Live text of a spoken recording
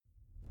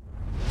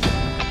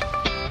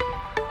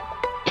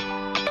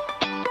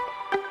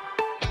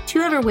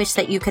you ever wish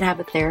that you could have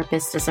a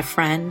therapist as a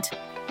friend?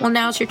 Well,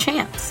 now's your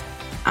chance.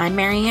 I'm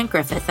Marianne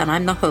Griffith, and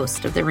I'm the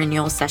host of the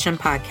Renewal Session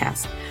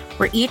podcast,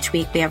 where each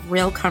week we have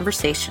real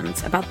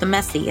conversations about the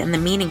messy and the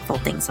meaningful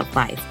things of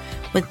life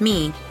with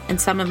me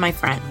and some of my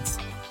friends.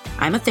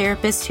 I'm a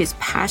therapist who's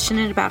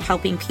passionate about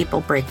helping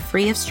people break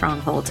free of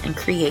strongholds and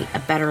create a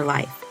better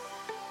life.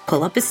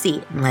 Pull up a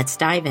seat and let's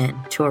dive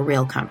into a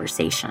real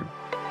conversation.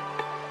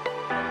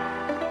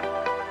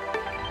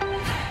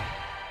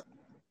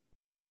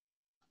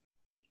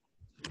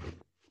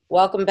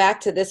 Welcome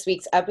back to this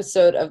week's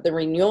episode of the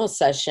Renewal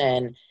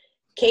Session.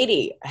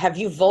 Katie, have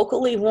you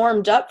vocally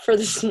warmed up for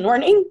this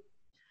morning?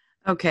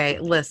 Okay,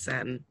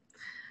 listen.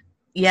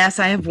 Yes,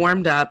 I have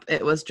warmed up.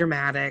 It was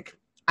dramatic.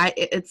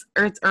 It's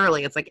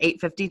early. It's like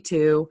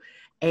 8:52,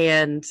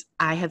 and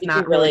I have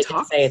not really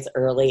talked. Say it's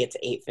early. It's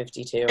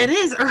 8:52. It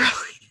is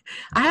early.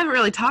 I haven't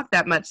really talked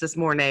that much this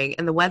morning,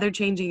 and the weather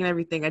changing and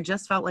everything. I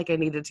just felt like I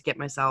needed to get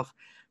myself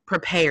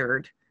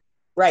prepared.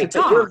 Right,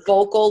 but your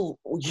vocal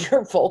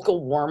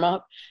warm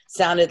up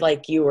sounded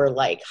like you were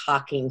like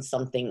hocking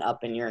something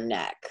up in your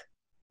neck.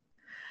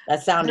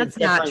 That sounded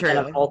different than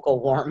a vocal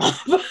warm up.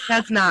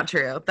 That's not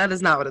true. That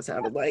is not what it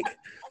sounded like.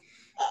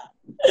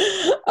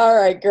 All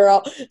right,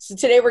 girl. So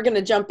today we're going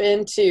to jump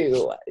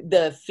into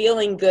the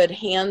Feeling Good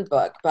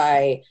Handbook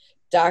by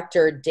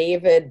Dr.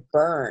 David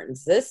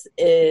Burns. This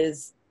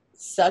is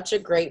such a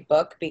great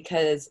book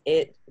because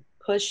it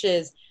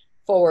pushes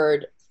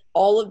forward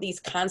all of these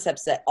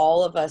concepts that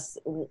all of us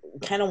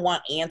kind of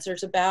want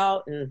answers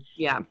about and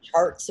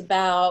charts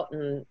about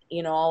and,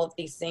 all of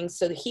these things.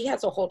 So he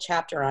has a whole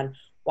chapter on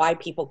why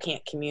people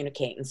can't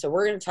communicate. And so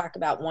we're going to talk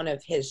about one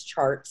of his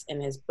charts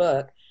in his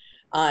book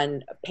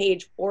on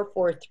page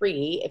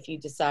 443, if you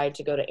decide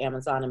to go to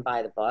Amazon and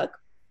buy the book.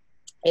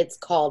 It's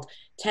called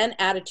 10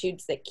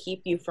 Attitudes That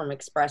Keep You from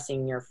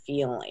Expressing Your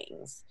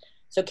Feelings.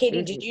 So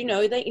Katie, did you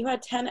know that you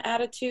had 10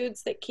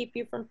 attitudes that keep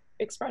you from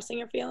expressing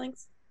your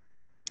feelings?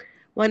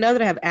 Well, I know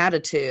that I have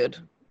attitude,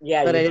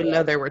 but I didn't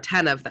know there were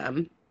 10 of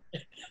them.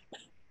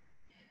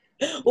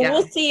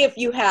 We'll see if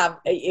you have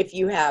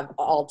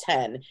all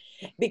 10,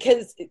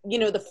 because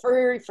the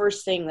very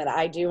first thing that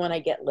I do when I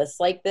get lists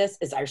like this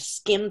is I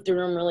skim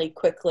through them really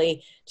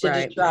quickly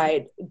to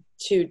try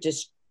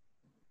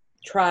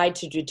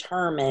to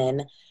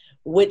determine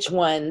which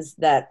ones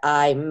that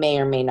I may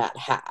or may not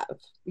have.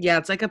 Yeah,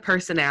 it's like a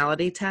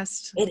personality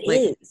test.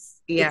 It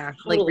is. Yeah,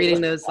 totally like reading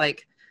those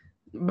like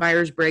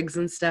Myers-Briggs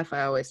and stuff.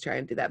 I always try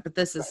and do that, but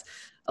this is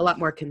a lot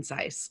more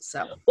concise.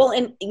 So well,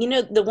 and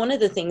one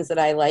of the things that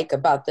I like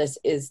about this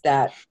is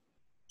that,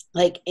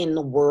 like, in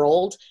the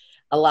world,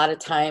 a lot of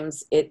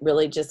times it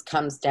really just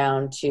comes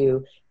down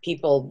to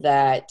people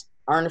that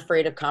aren't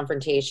afraid of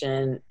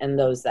confrontation and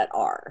those that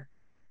are,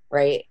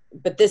 right?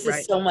 But this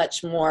is so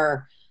much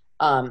more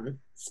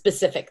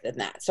specific than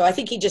that. So I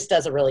think he just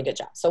does a really good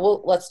job.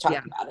 So let's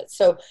talk about it.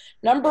 So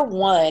number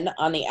one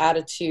on the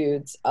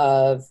attitudes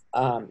of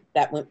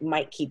that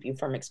might keep you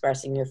from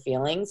expressing your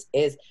feelings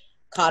is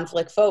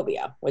conflict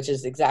phobia, which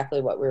is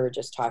exactly what we were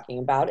just talking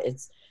about.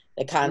 It's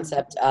the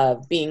concept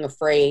of being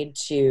afraid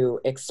to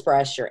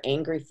express your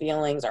angry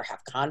feelings or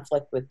have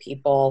conflict with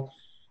people.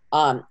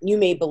 You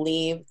may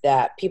believe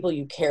that people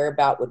you care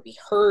about would be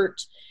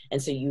hurt.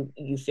 And so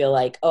you feel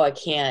like, oh, I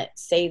can't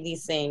say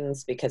these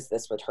things because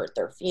this would hurt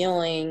their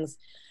feelings.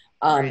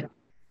 And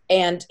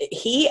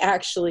he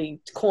actually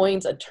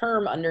coins a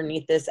term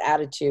underneath this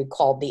attitude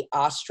called the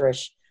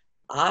ostrich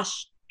like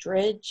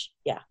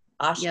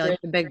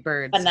the big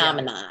birds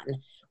phenomenon,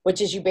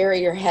 which is you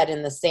bury your head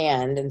in the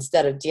sand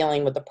instead of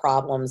dealing with the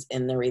problems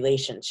in the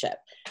relationship.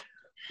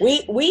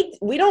 We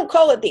don't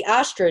call it the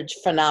ostrich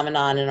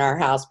phenomenon in our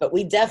house, but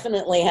we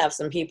definitely have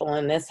some people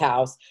in this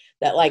house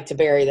that like to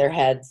bury their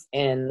heads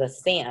in the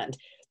sand.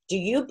 Do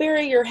you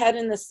bury your head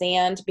in the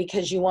sand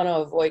because you want to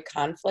avoid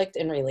conflict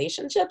in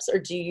relationships, or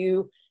do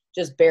you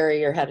just bury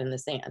your head in the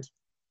sand?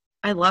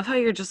 I love how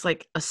you're just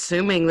like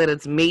assuming that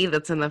it's me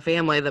that's in the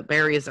family that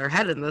buries their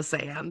head in the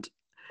sand.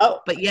 Oh,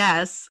 but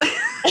yes.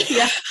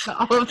 Yes,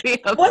 all of the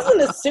above. I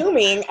wasn't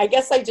assuming. I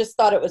guess I just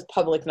thought it was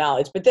public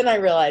knowledge. But then I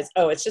realized,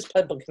 it's just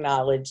public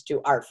knowledge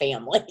to our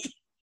family.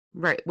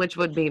 Right, which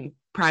would mean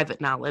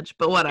private knowledge,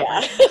 but whatever.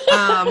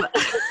 Yeah.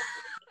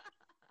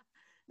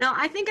 No,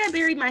 I think I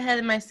buried my head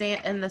in my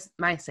sand,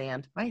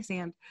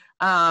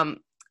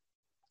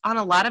 on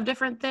a lot of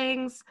different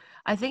things.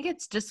 I think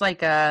it's just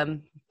like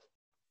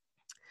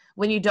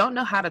when you don't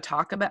know how to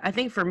talk about, I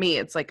think for me,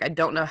 it's like I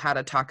don't know how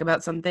to talk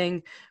about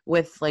something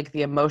with like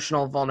the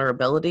emotional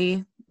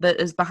vulnerability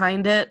that is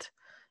behind it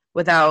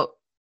without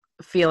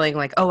feeling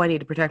like, oh, I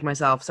need to protect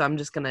myself. So I'm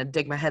just going to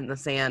dig my head in the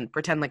sand,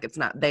 pretend like it's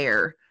not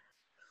there.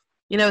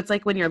 It's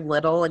like when you're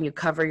little and you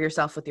cover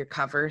yourself with your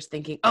covers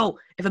thinking, oh,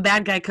 if a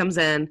bad guy comes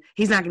in,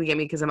 he's not going to get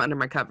me because I'm under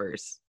my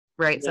covers.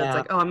 Right. So it's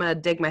like, oh, I'm going to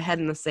dig my head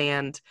in the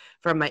sand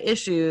from my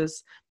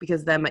issues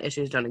because then my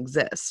issues don't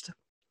exist.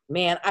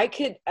 Man, I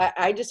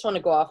just want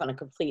to go off on a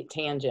complete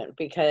tangent,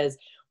 because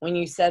when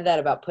you said that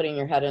about putting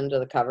your head under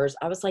the covers,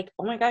 I was like,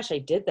 oh my gosh, I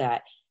did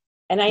that.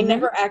 And I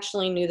never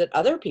actually knew that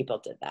other people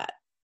did that.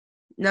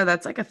 No,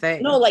 that's like a No,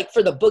 thing. like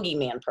for the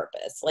boogeyman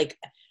purpose. Like,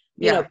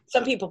 Yeah.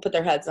 some people put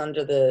their heads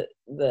under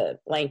the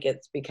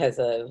blankets because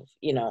of,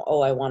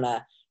 oh, I want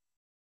to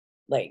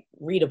like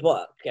read a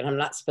book and I'm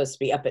not supposed to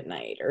be up at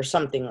night or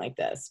something like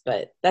this.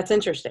 But that's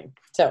interesting.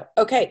 So,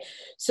 okay.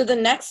 So the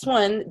next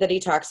one that he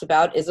talks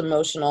about is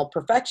emotional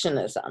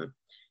perfectionism.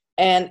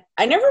 And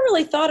I never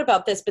really thought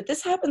about this, but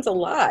this happens a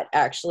lot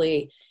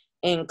actually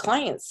in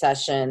client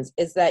sessions,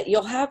 is that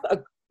you'll have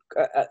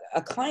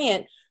a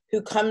client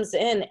who comes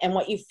in, and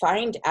what you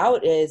find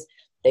out is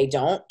they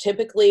don't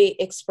typically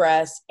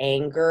express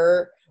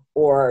anger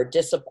or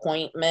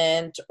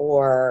disappointment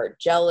or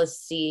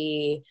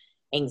jealousy,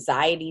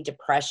 anxiety,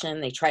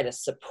 depression. They try to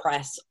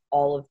suppress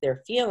all of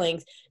their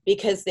feelings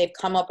because they've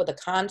come up with a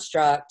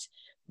construct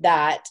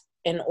that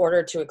in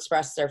order to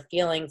express their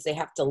feelings, they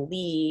have to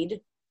lead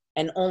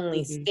and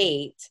only Hmm.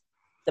 state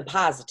the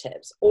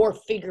positives or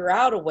figure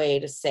out a way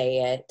to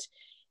say it.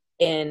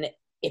 And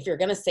if you're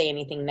going to say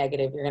anything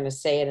negative, you're going to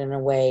say it in a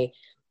way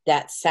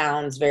that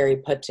sounds very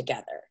put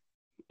together.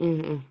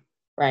 Hmm.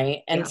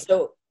 Right. And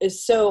Yeah.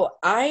 so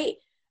I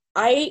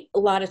a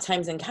lot of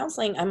times in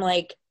counseling, I'm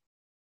like,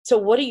 so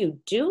what do you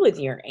do with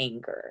your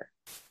anger?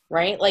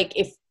 Right. Like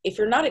if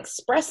you're not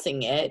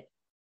expressing it,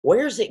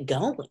 where's it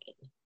going?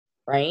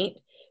 Right.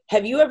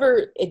 Do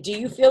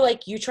you feel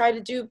like you try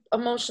to do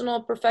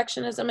emotional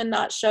perfectionism and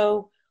not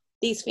show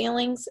these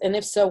feelings? And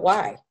if so,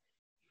 why?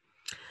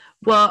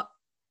 Well,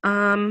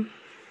 um,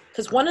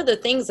 Because one of the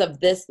things of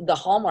this, the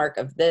hallmark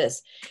of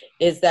this,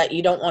 is that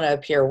you don't want to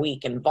appear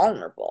weak and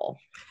vulnerable,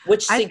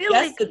 which I feel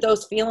suggests like that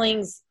those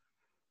feelings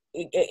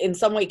in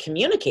some way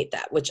communicate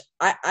that, which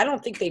I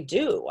don't think they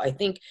do. I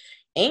think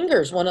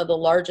anger is one of the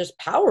largest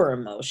power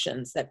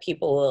emotions that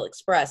people will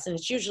express, and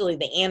it's usually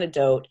the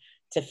antidote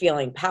to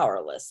feeling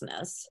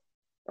powerlessness,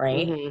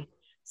 right? mhm,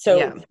 So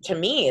yeah. to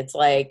me, it's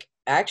like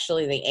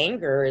actually the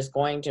anger is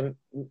going to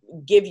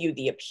give you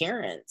the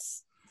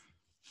appearance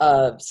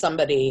of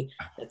somebody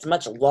that's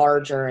much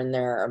larger in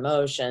their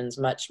emotions,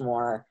 much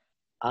more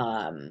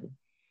um,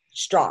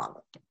 strong,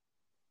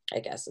 I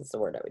guess is the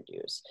word I would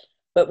use.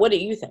 But what do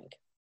you think?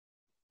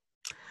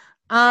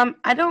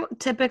 I don't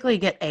typically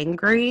get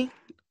angry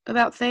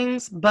about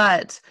things,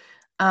 but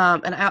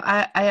and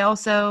I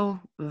also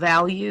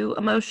value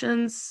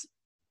emotions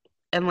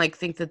and like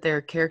think that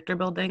they're character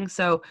building.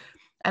 So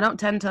I don't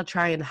tend to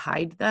try and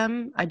hide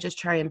them. I just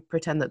try and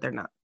pretend that they're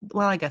not.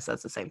 Well, I guess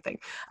that's the same thing.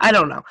 I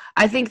don't know.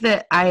 I think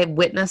that I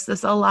witness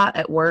this a lot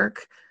at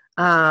work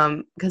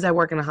because I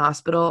work in a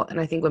hospital, and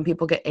I think when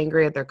people get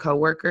angry at their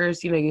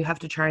coworkers, you have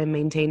to try and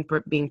maintain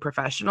being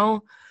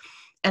professional.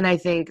 And I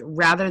think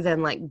rather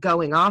than like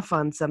going off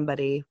on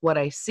somebody, what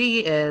I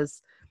see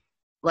is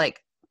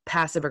like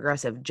passive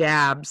aggressive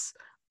jabs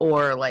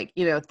or like,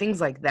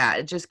 things like that.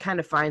 It just kind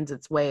of finds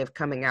its way of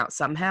coming out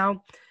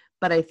somehow.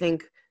 But I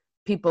think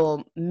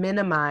people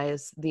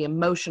minimize the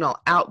emotional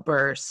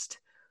outburst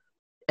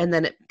and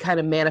then it kind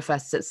of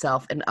manifests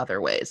itself in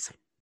other ways.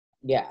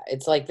 Yeah,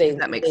 it's like If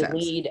that makes they sense.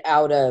 lead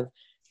out of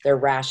their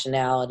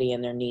rationality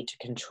and their need to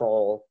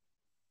control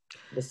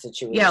the Yeah,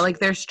 situation. like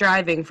they're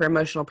striving for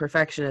emotional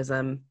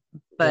perfectionism,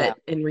 Yeah. but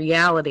in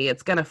reality,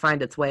 it's going to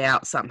find its way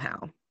out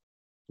somehow.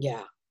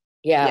 Yeah.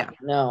 Yeah. Yeah.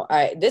 No,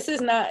 this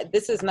is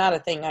not a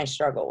thing I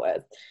struggle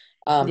with.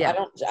 I Yeah.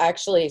 don't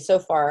actually, so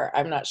far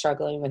I'm not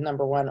struggling with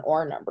number one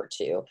or number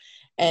two.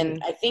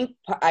 And Mm,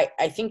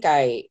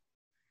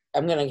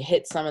 I'm going to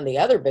hit some of the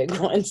other big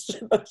ones.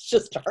 Let's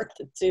just start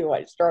the two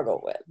I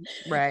struggle with.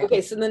 right.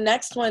 Okay, so the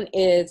next one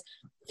is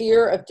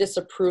fear of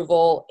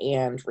disapproval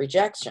and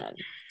rejection.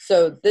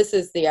 So this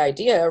is the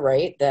idea,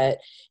 right? That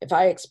if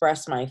I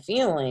express my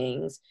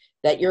feelings,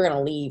 that you're going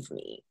to leave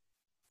me.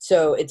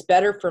 So it's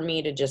better for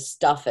me to just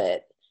stuff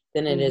it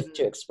than it is Hmm.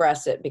 to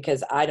express it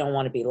because I don't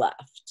want to be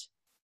left,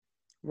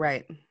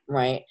 Right.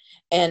 right?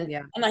 And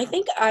Yeah. and I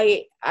think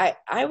I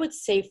would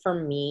say for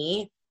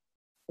me,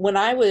 when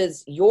I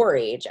was your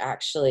age,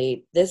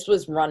 actually, this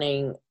was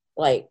running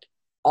like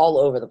all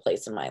over the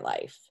place in my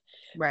life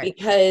Right.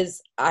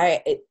 because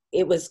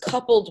it was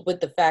coupled with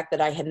the fact that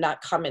I had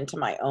not come into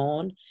my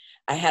own.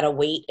 I had a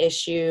weight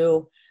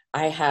issue.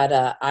 I had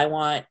a I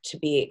want to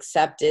be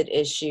accepted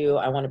issue.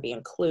 I want to be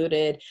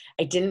included.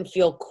 I didn't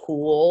feel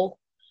cool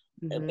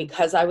Hmm.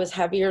 because I was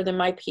heavier than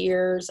my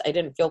peers. I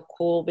didn't feel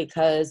cool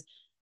because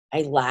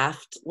I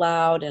laughed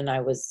loud and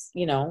I was,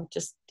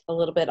 just a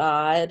little bit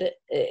odd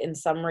in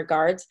some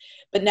regards.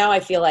 But now I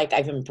feel like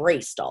I've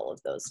embraced all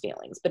of those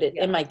feelings. But in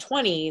Yeah. my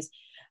 20s,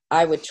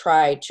 I would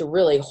try to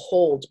really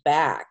hold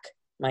back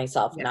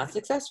myself, Yeah. not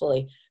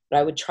successfully, but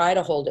I would try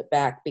to hold it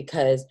back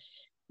because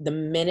the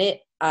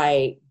minute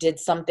I did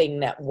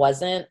something that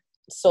wasn't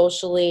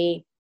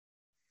socially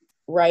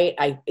right,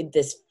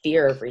 this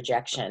fear of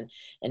rejection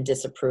and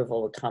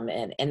disapproval would come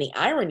in. And the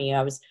irony,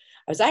 I was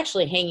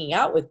actually hanging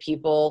out with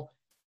people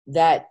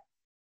that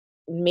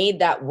made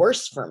that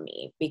worse for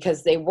me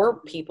because they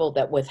were people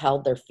that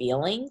withheld their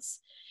feelings,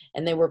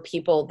 and they were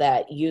people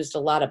that used a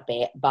lot of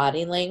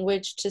body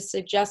language to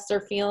suggest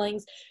their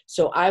feelings.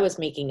 So I was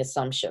making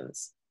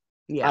assumptions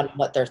Yeah. on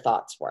what their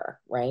thoughts were,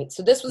 right?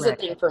 So this was a Right.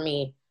 thing for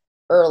me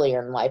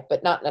earlier in life,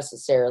 but not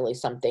necessarily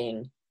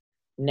something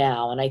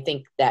now. And I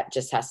think that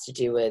just has to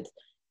do with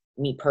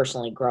me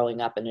personally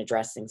growing up and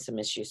addressing some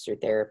issues through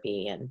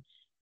therapy and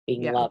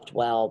being Yeah. loved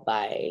well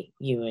by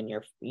you and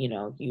your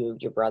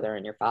brother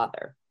and your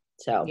father.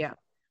 So Yeah.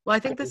 Well, I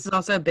think this is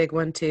also a big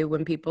one too,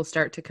 when people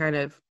start to kind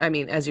of, I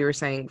mean, as you were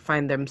saying,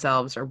 find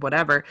themselves or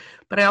whatever.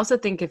 But I also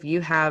think if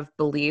you have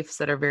beliefs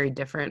that are very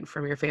different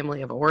from your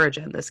family of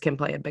origin, this can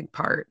play a big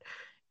part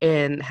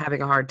in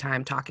having a hard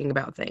time talking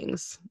about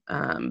things.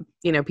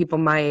 People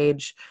my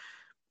age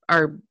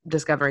are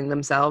discovering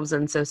themselves.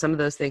 And so some of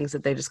those things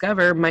that they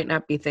discover might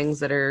not be things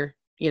that are,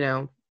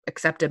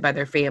 accepted by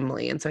their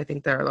family. And so I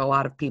think there are a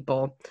lot of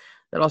people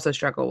that also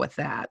struggle with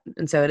that.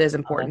 And so it is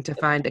important to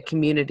find a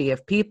community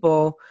of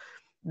people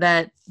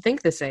that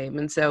think the same.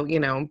 And so,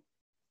 no,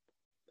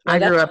 I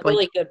that's grew a up like,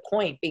 really good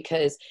point,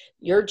 because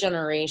your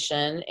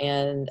generation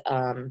and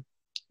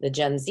the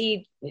Gen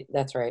Z,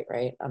 that's right?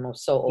 I'm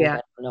so old, yeah,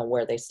 I don't know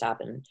where they stop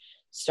and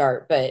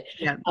start, but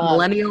yeah, um,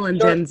 millennial and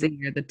you're Gen Z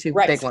are the two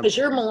right, big ones. because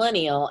you're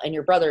millennial and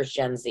your brother's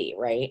Gen Z,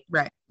 right?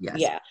 Right. Yes.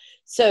 Yeah.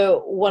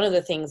 So one of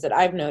the things that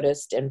I've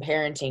noticed in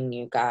parenting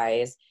you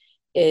guys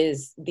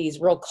is these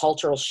real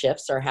cultural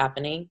shifts are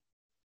happening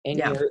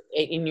Yeah.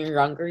 in your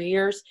younger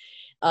years.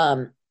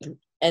 Um,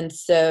 and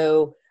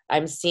so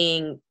I'm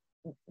seeing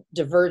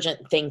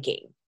divergent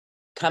thinking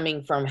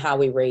coming from how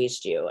we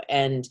raised you,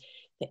 and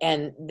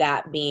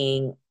that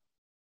being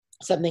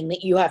something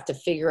that you have to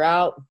figure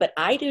out. But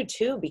I do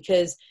too,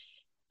 because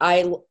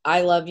I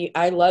love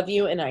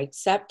you and I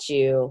accept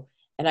you,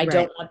 and I Right.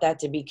 don't want that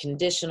to be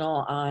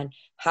conditional on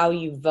how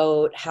you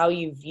vote, how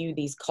you view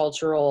these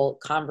cultural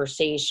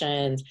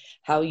conversations,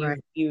 how you Right.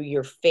 view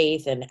your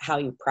faith, and how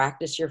you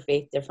practice your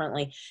faith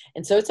differently.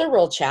 And so it's a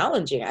real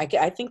challenging.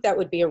 I think that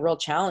would be a real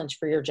challenge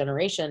for your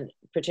generation,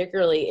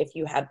 particularly if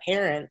you had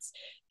parents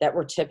that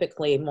were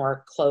typically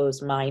more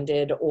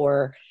closed-minded,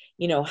 or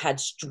had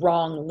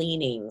strong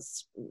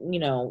leanings,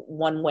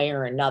 one way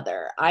or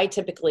another. I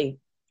typically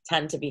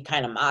tend to be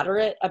kind of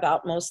moderate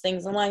about most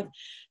things in life.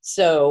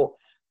 So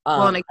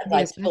Well, and it I'd can be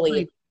like to believe,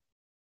 especially,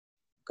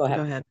 go go ahead.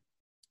 ahead.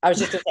 I was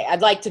just going to say,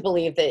 I'd like to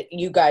believe that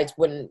you guys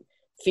wouldn't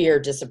fear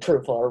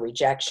disapproval or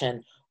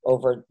rejection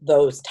over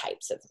those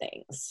types of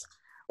things.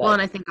 Well, But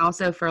and I think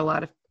also for a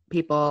lot of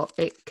people,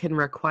 it can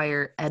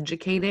require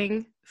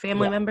educating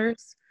family yeah,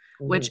 members,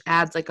 hmm which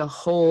adds like a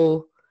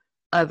whole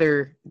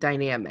other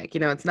dynamic.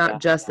 It's yeah,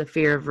 not just the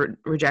fear of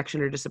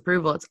rejection or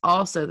disapproval. It's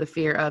also the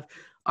fear of,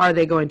 are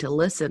they going to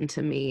listen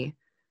to me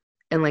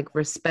and like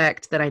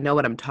respect that I know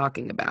what I'm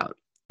talking about,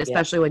 yeah.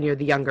 especially when you're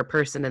the younger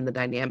person in the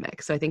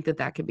dynamic. So I think that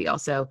that could be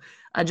also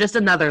just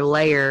another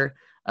layer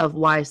of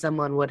why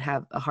someone would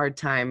have a hard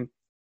time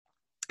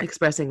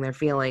expressing their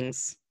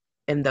feelings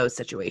in those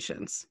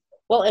situations.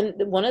 Well, and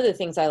one of the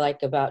things I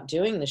like about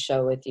doing the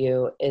show with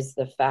you is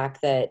the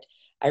fact that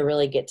I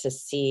really get to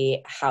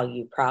see how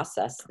you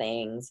process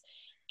things.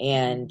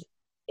 And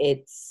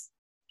it's,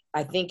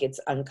 I think it's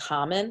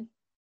uncommon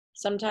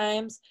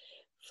sometimes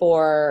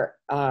for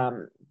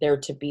there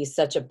to be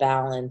such a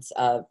balance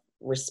of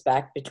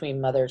respect between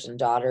mothers and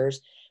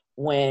daughters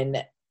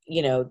when,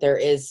 there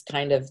is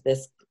kind of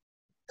this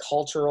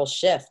cultural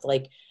shift.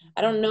 Like,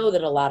 I don't know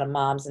that a lot of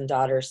moms and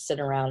daughters sit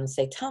around and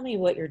say, tell me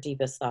what your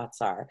deepest thoughts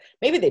are.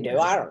 Maybe they do,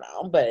 I don't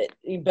know,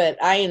 but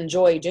I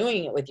enjoy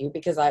doing it with you,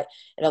 because it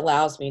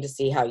allows me to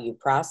see how you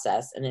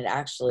process, and it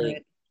actually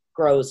Right.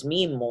 grows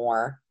me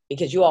more,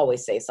 because you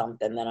always say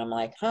something that I'm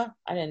like, I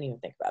didn't even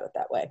think about it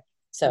that way.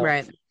 So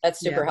Right. that's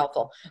super Yeah.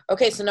 helpful.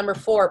 Okay, so number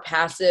 4,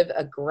 passive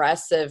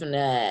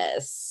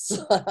aggressiveness.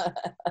 So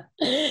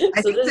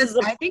this is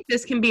I think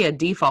this can be a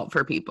default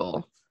for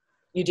people.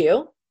 you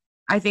do?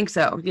 I think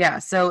so. Yeah.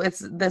 So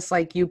it's this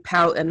like you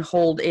pout and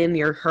hold in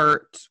your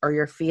hurt or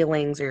your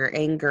feelings or your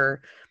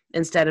anger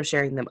instead of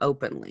sharing them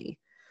openly.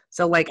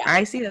 So like Yeah.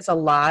 I see this a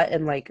lot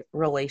in like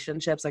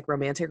relationships, like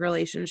romantic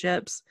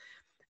relationships.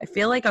 I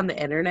feel like on the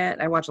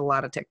internet, I watch a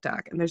lot of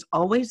TikTok, and there's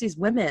always these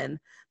women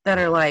that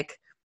are like,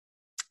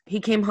 he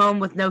came home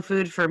with no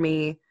food for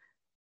me,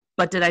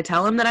 but did I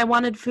tell him that I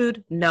wanted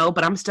food? No,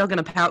 but I'm still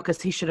going to pout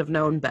because he should have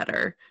known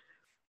better.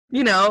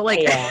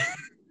 Like, Yeah.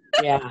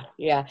 Yeah,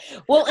 yeah.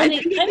 Well, I and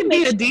it think it kind of can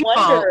be a makes you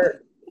default.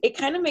 wonder. It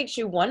kind of makes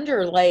you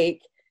wonder,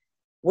 like,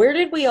 where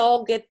did we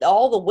all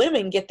the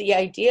women get the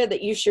idea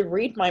that you should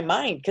read my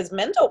mind? Because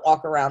men don't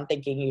walk around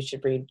thinking you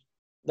should read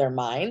their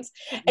minds.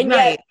 And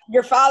yet Right.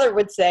 your father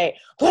would say,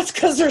 well, that's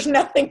because there's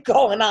nothing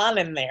going on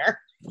in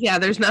there. Yeah,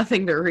 there's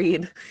nothing to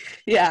read.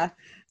 Yeah.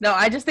 No,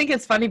 I just think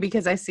it's funny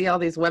because I see all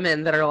these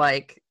women that are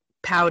like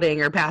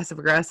pouting or passive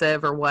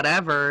aggressive or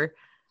whatever.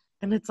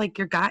 And it's like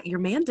your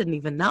man didn't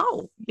even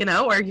know,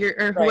 or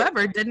Right.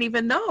 whoever didn't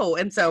even know.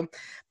 And so,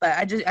 but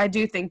I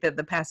do think that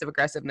the passive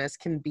aggressiveness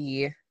can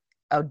be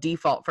a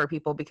default for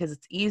people because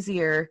it's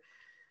easier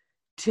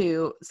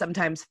to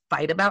sometimes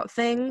fight about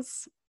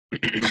things.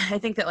 I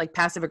think that like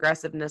passive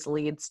aggressiveness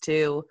leads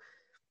to,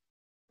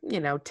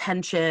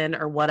 tension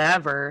or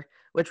whatever,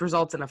 which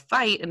results in a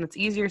fight. And it's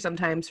easier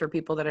sometimes for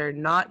people that are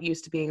not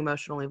used to being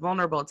emotionally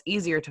vulnerable. It's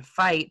easier to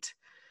fight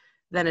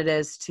than it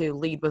is to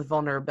lead with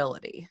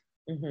vulnerability.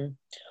 Hmm.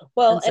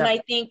 Well, And and so, I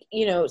think,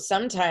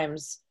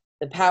 sometimes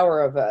the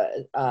power of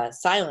a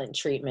silent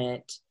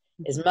treatment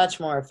is much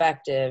more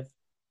effective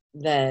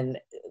than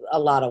a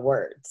lot of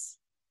words,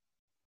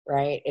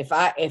 right?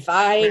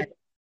 right.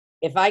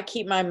 If I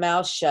keep my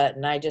mouth shut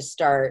and I just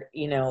start,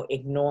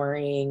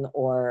 ignoring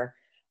or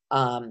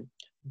um,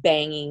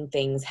 banging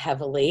things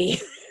heavily,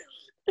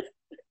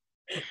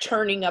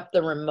 turning up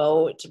the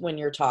remote when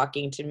you're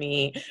talking to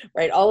me,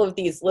 right? All of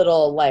these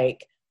little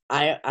like,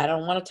 I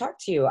don't want to talk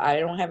to you. I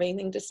don't have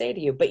anything to say to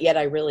you, but yet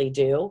I really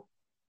do.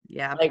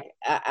 Yeah. Like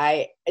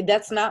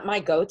that's not my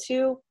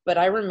go-to, but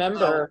I Oh.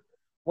 remember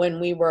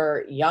when we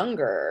were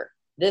younger,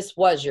 this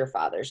was your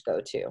father's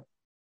go-to, Oh,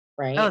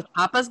 right? it's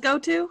Papa's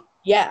go-to?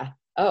 Yeah.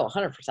 Oh,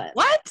 100%.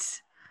 What?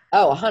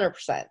 Oh,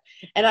 100%.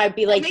 And I'd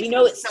be That like, makes me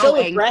it's so still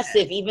anxious.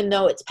 aggressive, even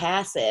though it's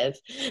passive.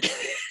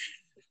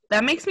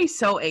 That makes me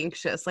so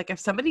anxious. Like if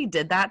somebody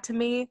did that to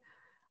me,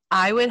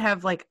 I would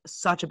have like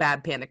such a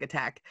bad panic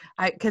attack.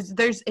 Because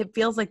it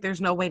feels like there's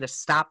no way to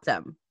stop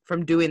them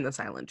from doing the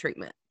silent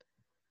treatment.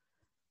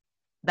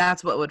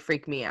 That's what would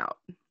freak me out.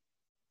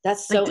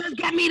 That's Like, so, just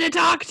get me to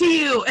talk to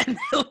you. And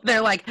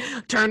they're like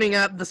turning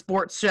up the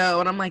sports show.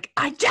 And I'm like,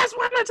 I just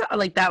want to talk.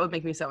 Like, that would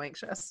make me so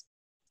anxious.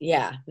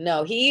 yeah,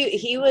 no,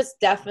 he was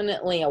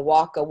definitely a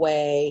walk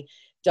away,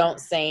 don't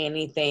say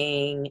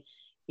anything,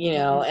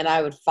 Mhm. and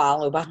I would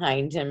follow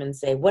behind him and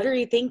say, "What are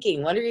you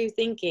thinking? What are you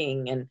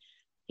thinking?" And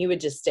he would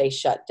just stay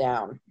shut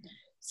down.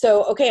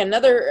 So, okay,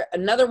 another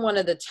one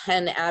of the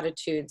 10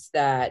 attitudes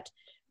that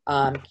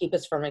keep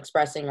us from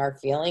expressing our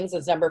feelings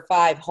is number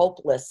 5,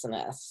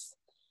 hopelessness.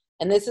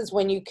 And this is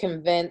when you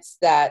convince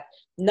that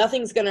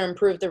nothing's going to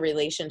improve the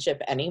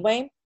relationship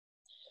anyway.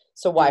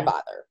 So why Mm.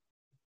 bother?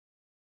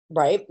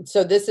 Right?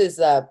 So this is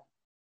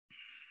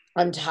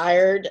I'm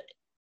tired.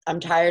 I'm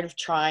tired of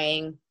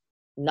trying.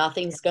 Yeah.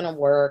 Nothing's going to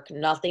work.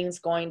 Nothing's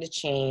going to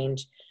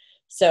change.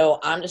 So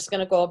I'm just going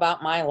to go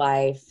about my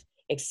life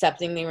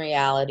accepting the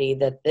reality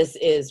that this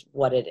is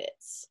what it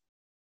is.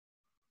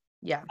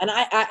 Yeah. And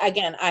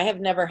again, I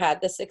have never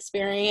had this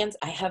experience.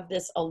 I have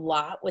this a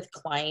lot with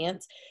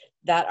clients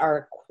that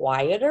are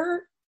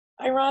quieter,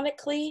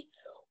 ironically,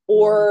 Mhm.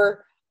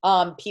 or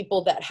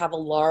people that have a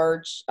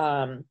large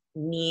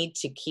need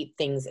to keep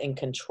things in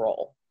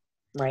control,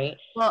 right?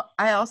 Well,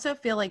 I also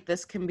feel like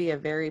this can be a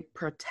very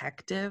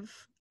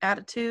protective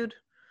attitude.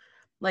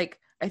 Like,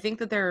 I think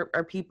that there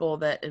are people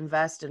that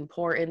invest and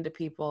pour into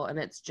people, and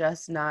it's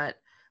just not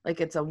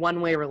like it's a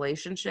one-way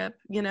relationship,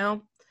 you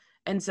know?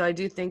 And so I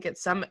do think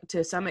it's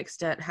to some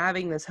extent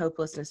having this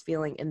hopelessness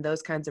feeling in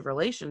those kinds of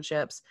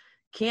relationships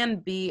can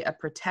be a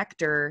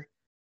protector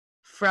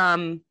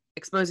from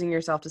exposing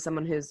yourself to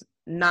someone who's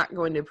not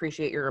going to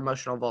appreciate your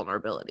emotional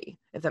vulnerability,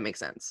 if that makes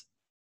sense.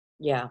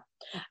 Yeah.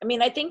 I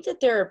mean, I think that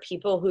there are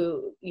people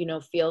who,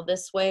 feel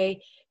this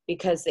way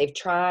because they've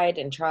tried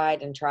and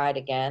tried and tried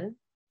again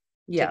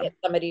to Yeah. get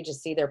somebody to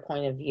see their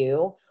point of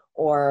view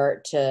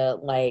or to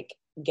like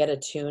get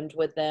attuned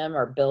with them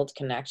or build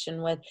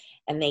connection with,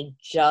 and they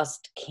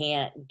just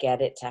can't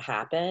get it to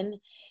happen.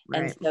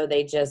 And Right. so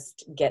they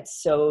just get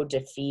so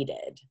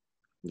defeated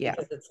Yeah.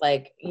 because it's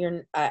like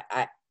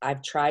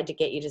I've tried to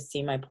get you to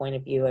see my point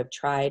of view. I've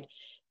tried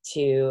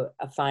to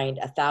find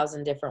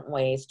 1,000 different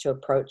ways to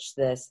approach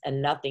this,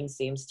 and nothing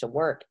seems to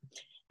work.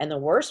 And the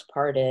worst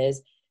part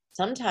is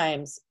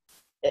sometimes.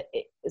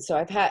 So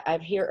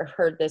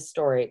heard this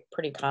story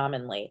pretty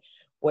commonly,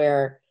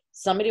 where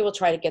somebody will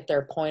try to get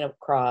their point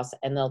across,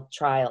 and they'll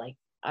try like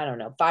I don't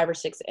know 5 or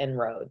 6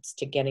 inroads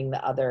to getting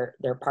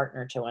their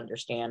partner to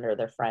understand or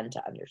their friend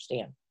to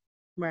understand.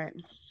 Right.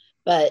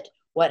 But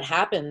what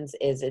happens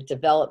is it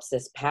develops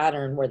this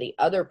pattern where the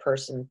other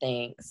person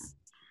thinks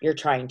you're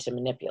trying to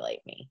manipulate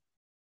me,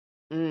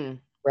 Mm.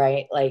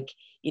 right? Like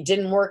you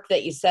didn't work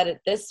that you said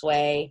it this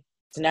way.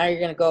 So now you're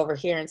going to go over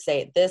here and say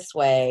it this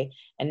way.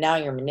 And now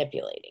you're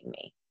manipulating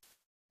me,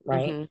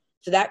 right? Mm-hmm.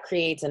 So that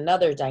creates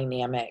another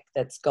dynamic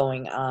that's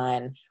going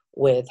on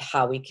with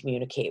how we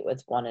communicate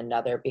with one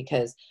another,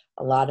 because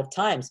a lot of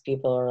times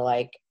people are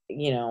like,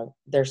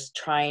 they're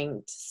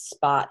trying to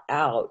spot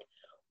out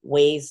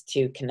ways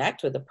to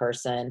connect with a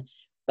person,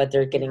 but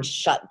they're getting Yeah.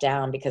 shut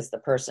down because the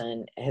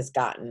person has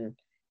gotten,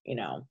 you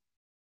know,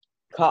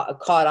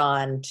 caught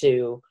on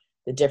to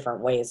the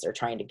different ways they're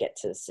trying to get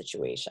to the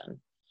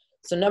situation.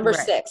 So number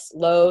Right. 6,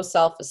 low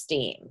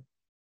self-esteem,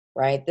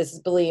 right? This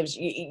believes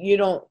you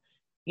don't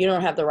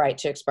have the right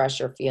to express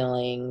your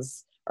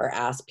feelings or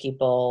ask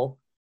people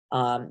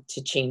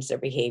to change their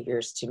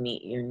behaviors to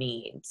meet your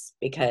needs,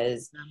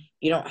 because Yeah.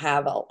 you don't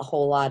have a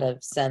whole lot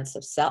of sense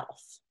of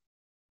self,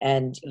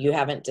 and you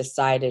haven't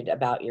decided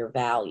about your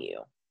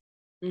value,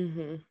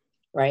 Mm-hmm.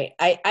 right?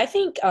 I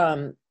think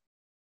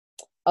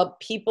of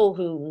people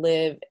who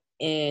live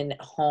in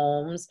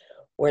homes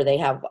where they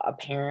have a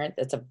parent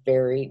that's a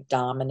very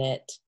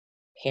dominant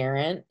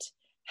parent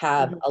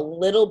have Mm-hmm. a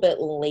little bit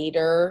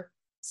later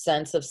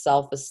sense of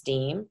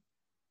self-esteem, Yeah.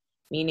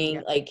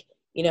 meaning like,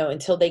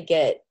 until they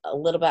get a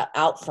little bit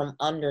out from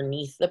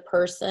underneath the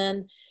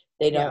person,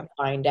 they Yeah. don't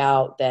find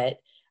out that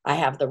I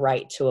have the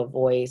right to a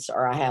voice,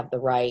 or I have the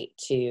right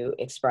to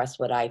express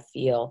what I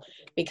feel,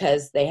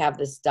 because they have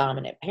this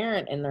dominant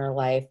parent in their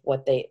life.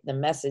 The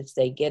message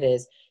they get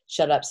is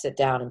shut up, sit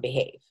down, and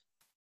behave.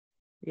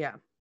 Yeah.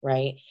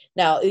 Right.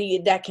 Now,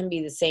 that can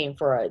be the same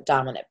for a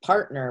dominant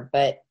partner,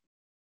 but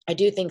I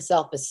do think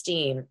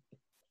self-esteem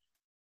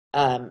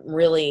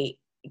really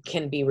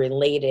can be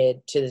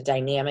related to the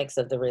dynamics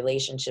of the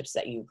relationships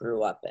that you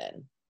grew up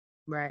in.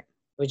 Right.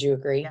 Would you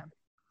agree? Yeah.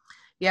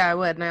 Yeah, I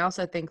would. And I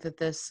also think that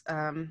this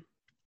can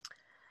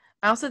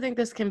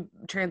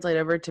translate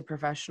over to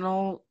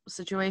professional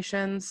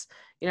situations.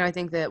 I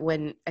think that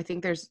I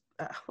think there's,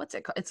 what's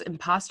it called? It's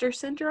imposter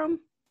syndrome. Is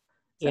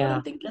that what Yeah.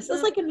 I'm thinking This is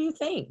of? like a new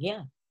thing.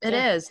 Yeah. It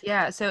Yeah. is,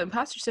 yeah. So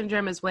imposter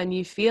syndrome is when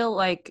you feel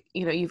like,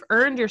 you've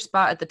earned your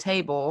spot at the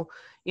table,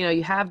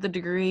 you have the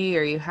degree,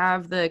 or you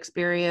have the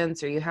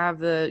experience, or you have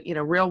the,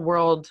 real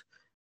world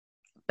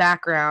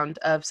background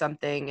of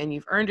something, and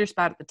you've earned your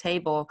spot at the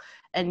table,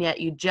 and yet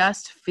you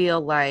just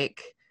feel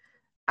like,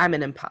 I'm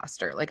an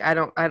imposter. Like I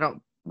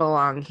don't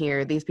belong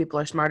here. These people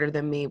are smarter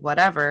than me,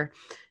 whatever.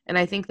 And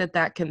I think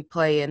that can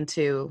play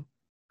into,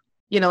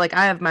 like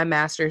I have my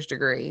master's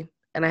degree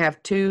and I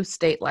have 2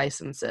 state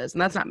licenses,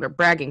 and that's not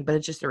bragging, but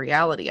it's just the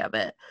reality of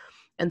it.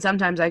 And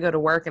sometimes I go to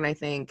work and I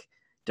think,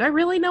 do I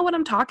really know what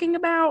I'm talking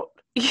about?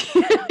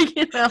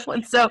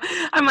 And so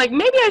I'm like,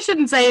 maybe I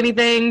shouldn't say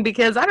anything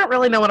because I don't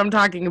really know what I'm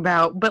talking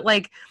about. But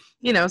like,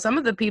 some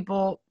of the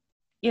people,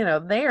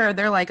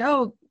 they're like,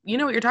 oh, you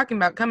know what you're talking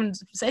about, come and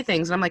say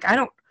things. And I'm like, I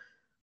don't,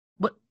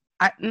 what,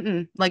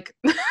 like,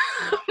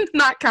 I'm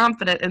not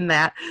confident in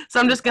that. So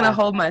I'm just going to Yeah.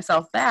 hold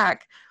myself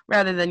back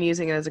rather than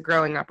using it as a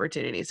growing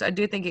opportunity. So I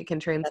do think it can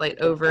That's a translate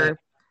good point. over.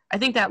 I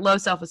think that low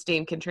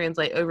self-esteem can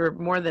translate over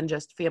more than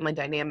just family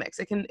dynamics.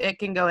 It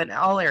can go in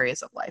all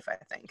areas of life, I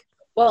think.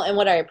 Well, and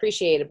what I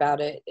appreciate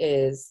about it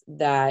is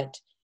that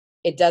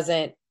it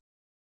doesn't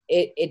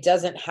it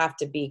doesn't have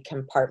to be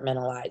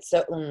compartmentalized.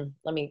 So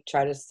let me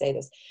try to say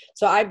this.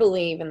 So I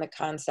believe in the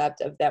concept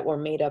of that we're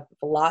made up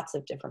of lots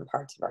of different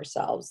parts of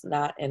ourselves,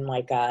 not in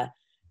like a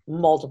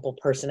multiple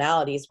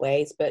personalities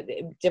ways, but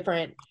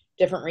different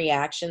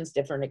reactions,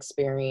 different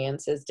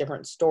experiences,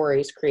 different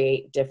stories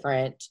create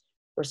different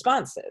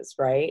responses,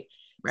 right?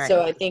 Right.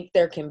 So I think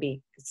there can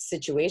be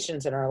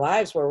situations in our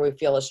lives where we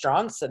feel a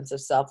strong sense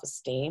of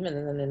self-esteem,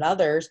 and then in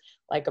others,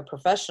 like a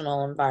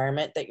professional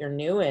environment that you're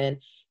new in,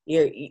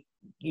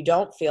 you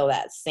don't feel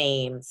that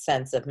same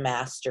sense of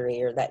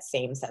mastery or that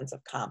same sense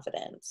of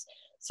confidence.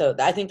 So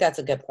I think that's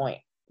a good point.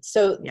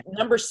 So Yeah.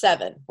 number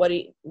 7, what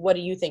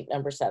do you think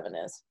number 7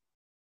 is?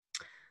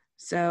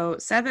 So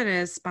 7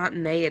 is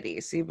spontaneity.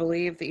 So you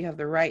believe that you have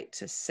the right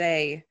to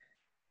say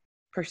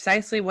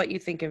precisely what you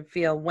think and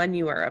feel when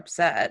you are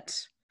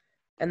upset.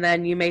 And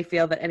then you may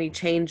feel that any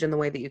change in the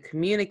way that you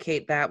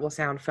communicate that will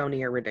sound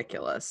phony or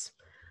ridiculous.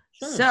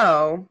 Hmm.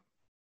 So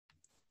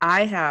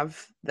I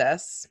have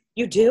this.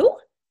 You do?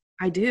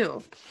 I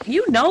do.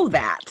 You know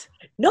that.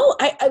 No,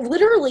 I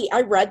literally,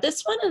 I read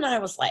this one and I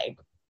was like,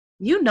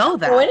 You I know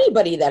don't know that.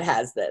 anybody that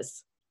has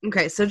this.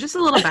 Okay, so just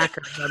a little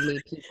background on me,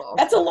 people.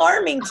 That's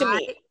alarming to I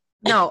me.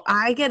 No,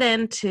 I get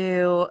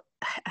into,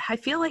 I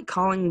feel like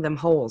calling them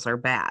holes are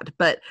bad,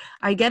 but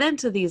I get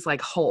into these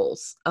like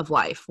holes of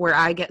life where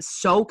I get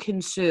so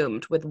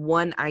consumed with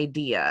one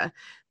idea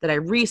that I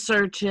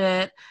research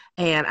it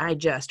and I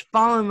just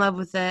fall in love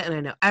with it and I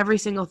know every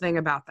single thing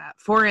about that.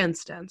 For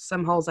instance,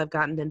 some holes I've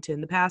gotten into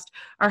in the past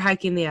are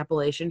hiking the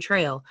Appalachian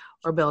Trail,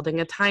 or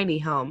building a tiny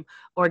home,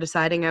 or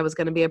deciding I was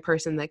going to be a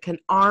person that can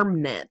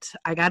arm knit.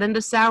 I got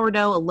into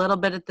sourdough a little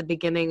bit at the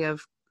beginning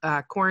of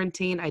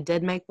quarantine. I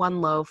did make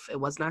one loaf. It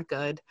was not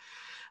good,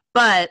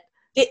 but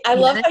I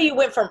love yeah, how you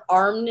went from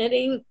arm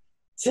knitting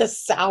to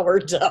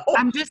sourdough.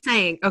 I'm just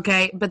saying,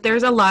 okay, but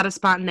there's a lot of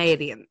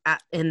spontaneity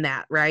in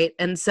that, right?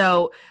 And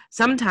so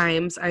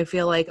sometimes I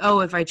feel like,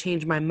 oh, if I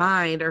change my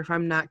mind, or if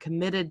I'm not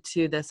committed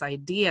to this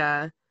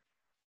idea,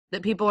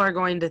 that people are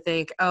going to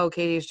think, oh,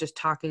 Katie's just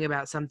talking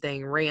about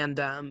something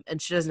random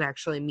and she doesn't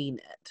actually mean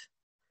it,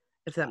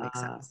 if that makes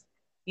Uh, sense.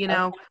 You okay.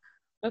 know?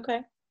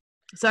 Okay.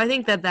 So I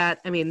think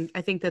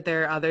I think that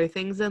there are other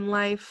things in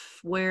life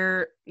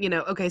where,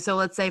 okay, so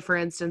let's say, for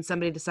instance,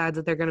 somebody decides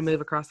that they're going to move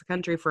across the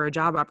country for a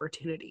job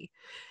opportunity.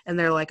 And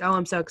they're like, oh,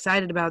 I'm so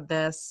excited about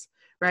this.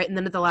 Right. And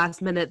then at the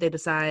last minute, they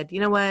decide, you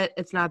know what,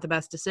 it's not the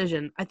best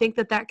decision. I think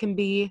that can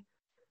be,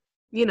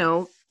 you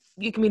know,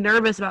 you can be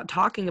nervous about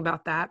talking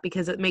about that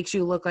because it makes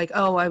you look like,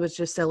 oh, I was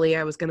just silly.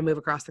 I was going to move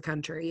across the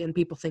country and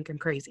people think I'm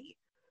crazy.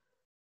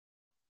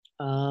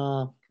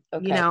 Okay.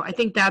 I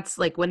think that's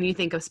like when you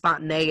think of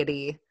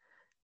spontaneity,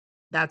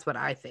 that's what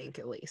I think,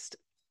 at least.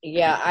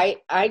 Yeah,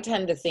 I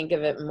tend to think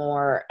of it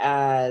more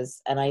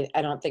as, and I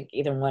don't think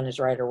either one is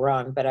right or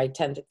wrong, but I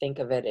tend to think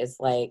of it as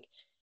like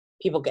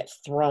people get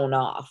thrown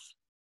off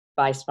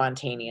by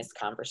spontaneous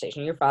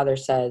conversation. Your father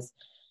says,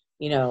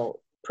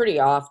 pretty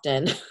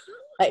often,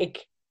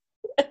 like,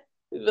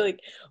 like,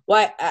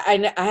 why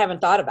I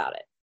haven't thought about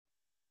it.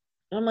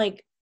 And I'm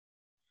like,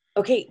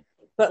 okay,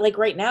 but like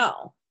right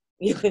now,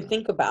 you can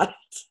think about it.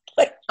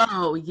 Like,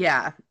 Oh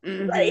yeah.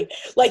 Right?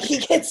 Like he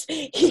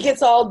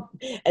gets all,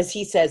 as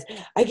he says,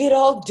 I get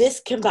all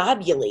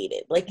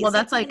discombobulated. Like, Well, is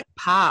that's that like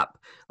Pop.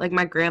 Like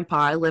my grandpa,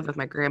 I live with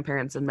my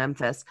grandparents in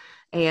Memphis,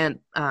 and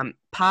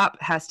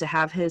Pop has to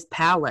have his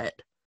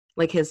palate,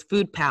 like his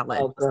food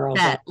palate, oh girl,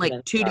 don't set like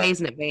even two start.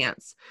 days in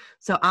advance.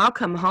 So I'll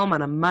come home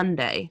on a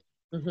Monday.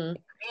 Hmm.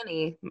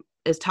 Granny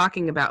is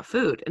talking about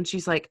food, and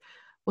she's like,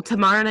 "Well,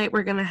 tomorrow night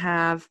we're gonna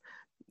have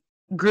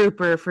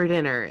grouper for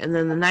dinner, and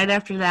then the night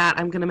after that,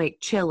 I'm gonna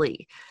make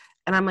chili."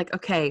 And I'm like,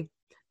 "Okay,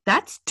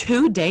 that's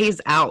 2 days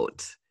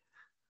out."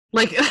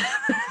 Like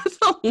it's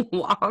a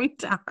long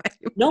time.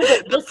 No,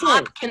 but The listen,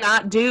 Pop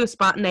cannot do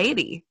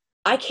spontaneity.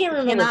 I can't It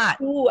remember cannot.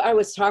 who I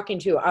was talking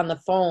to on the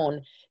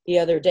phone the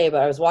other day,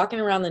 but I was walking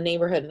around the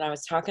neighborhood and I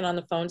was talking on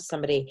the phone to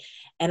somebody,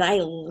 and I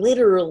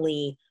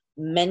literally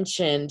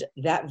mentioned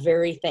that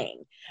very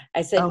thing.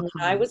 I said, Oh, when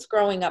come I on. was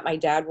growing up, my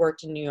dad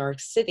worked in New York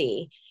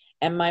City,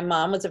 and my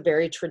mom was a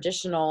very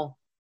traditional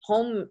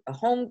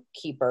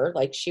homekeeper.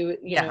 Like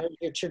Yeah,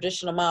 your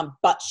traditional mom,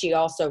 but she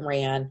also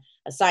ran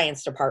a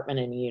science department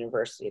in a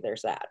university.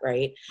 There's that,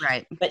 right?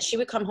 right. But she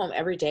would come home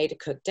every day to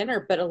cook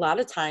dinner, but a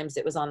lot of times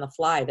it was on the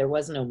fly. There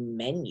was no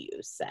menu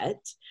set,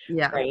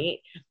 Yeah, right?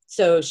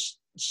 So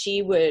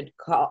she would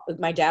call,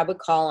 my dad would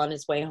call on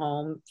his way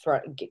home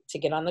to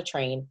get on the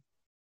train.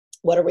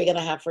 What are we going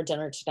to have for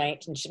dinner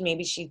tonight? And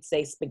maybe she'd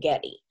say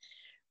spaghetti,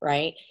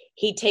 right?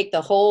 He'd take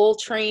the whole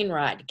train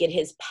ride to get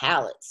his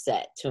palate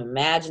set to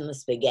imagine the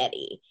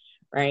spaghetti,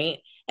 right?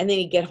 And then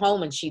he'd get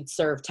home and she'd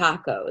serve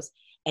tacos,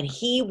 and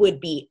he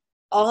would be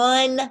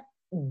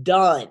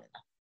undone.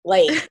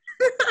 Like,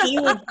 he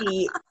would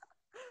be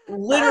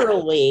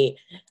literally,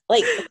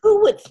 like,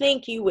 who would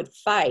think you would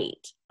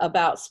fight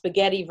about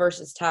spaghetti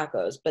versus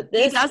tacos? But he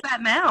this, does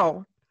that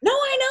now. no,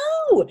 I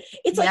know.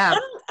 It's like, Yeah,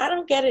 I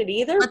don't get it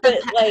either, but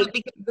but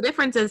like, the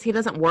difference is he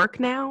doesn't work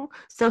now,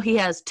 so he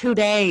has 2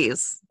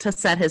 days to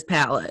set his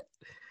palate.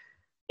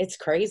 it's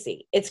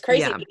crazy. It's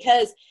crazy Yeah,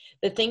 because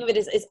the thing of it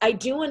is I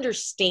do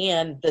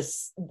understand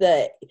this,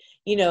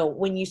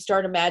 when you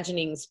start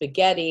imagining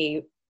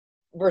spaghetti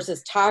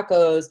versus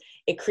tacos,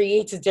 it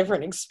creates a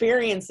different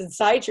experience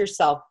inside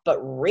yourself. But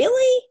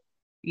really,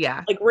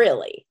 yeah, like,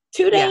 really,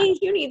 two yeah, days,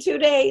 you need 2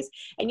 days,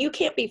 and you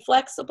can't be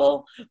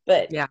flexible.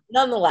 But yeah,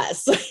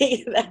 nonetheless,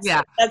 that's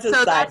yeah. that's a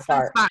So side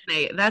part.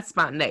 that's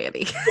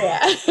spontaneity.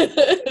 Yeah.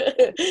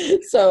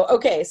 So,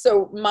 okay.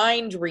 So,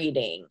 mind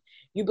reading.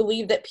 You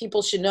believe that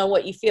people should know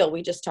what you feel.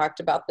 We just talked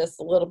about this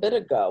a little bit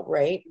ago,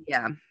 right?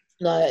 Yeah,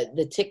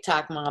 The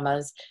TikTok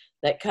mamas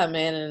that come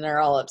in and they're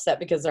all upset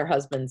because their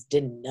husbands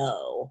didn't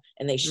know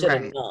and they should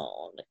have right,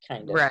 known, right,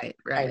 kind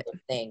right, of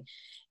thing.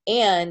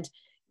 And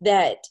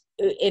that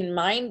in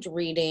mind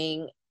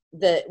reading,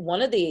 that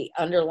one of the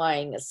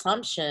underlying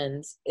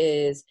assumptions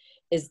is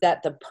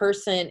that the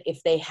person,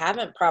 if they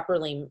haven't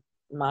properly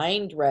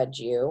mind read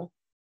you,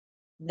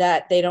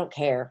 that they don't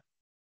care,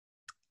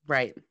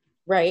 right,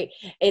 right?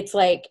 It's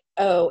like,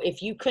 oh,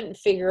 if you couldn't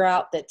figure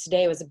out that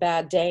today was a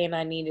bad day and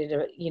I needed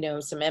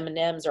some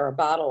M&Ms or a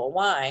bottle of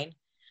wine,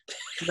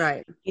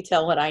 right, you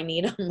tell what I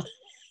need on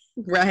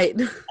right.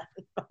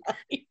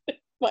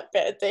 my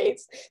bad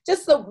days.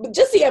 Just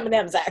the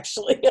M&Ms,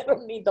 actually. I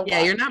don't need the Yeah,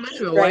 wine, you're not much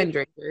of a right? wine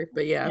drinker,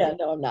 but yeah, Yeah,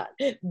 no, I'm not.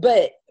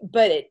 But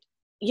it,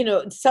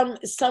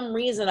 some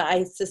reason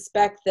I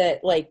suspect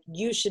that, like,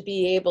 you should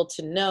be able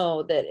to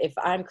know that if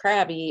I'm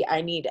crabby,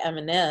 I need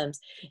M&Ms,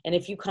 and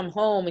if you come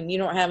home and you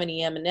don't have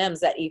any M&Ms,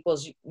 that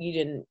equals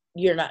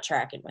you're not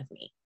tracking with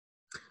me,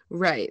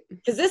 right,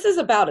 because this is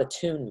about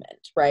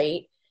attunement,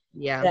 right?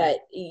 yeah, That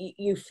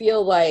you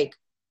feel like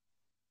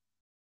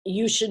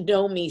you should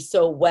know me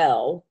so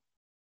well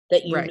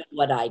that you know right.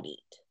 what I need.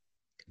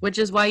 Which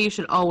is why you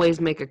should always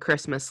make a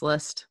Christmas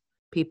list,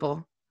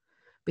 people,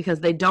 because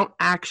they don't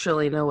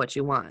actually know what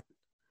you want.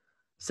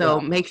 So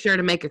Well, make sure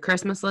to make a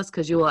Christmas list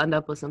because you will end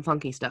up with some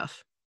funky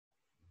stuff.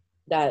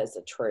 that is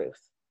the truth.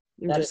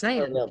 I'm That just is for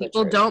saying, real the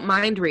people truth. don't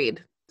mind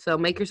read. So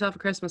make yourself a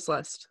Christmas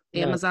list.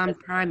 No, Amazon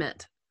Prime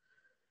it.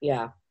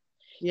 yeah.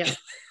 Yeah.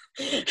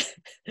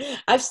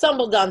 I've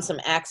stumbled on some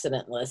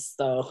accident lists,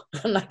 though.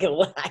 I'm not gonna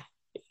lie.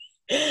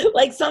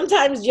 Like,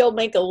 sometimes you'll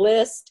make a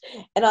list,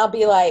 and I'll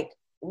be like,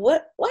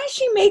 "What? Why is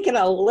she making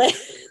a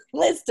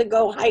list to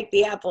go hike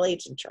the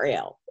Appalachian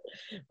Trail?"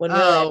 When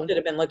really I Oh, should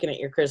have been looking at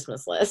your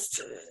Christmas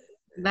list.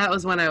 that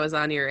was when I was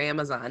on your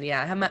Amazon.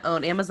 Yeah, I have my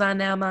own Amazon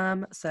now,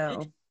 Mom.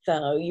 So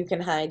So you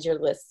can hide your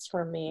lists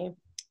from me.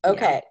 yeah.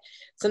 Okay.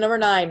 So number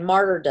 9,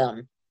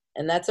 martyrdom.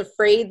 And that's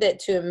afraid that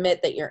to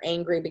admit that you're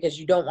angry because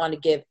you don't want to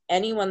give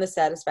anyone the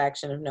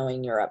satisfaction of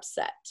knowing you're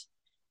upset.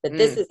 That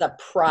this Mm, is a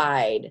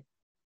pride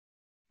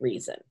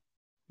reason.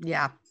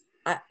 yeah.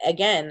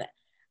 Again,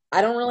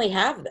 I don't really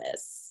have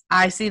this.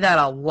 I see that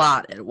a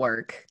lot at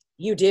work.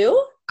 You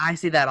do? I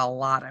see that a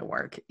lot at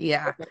work.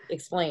 Yeah. Okay,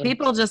 explain.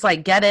 People just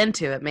like get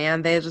into it,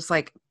 man. They just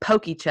like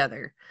poke each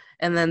other.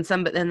 And then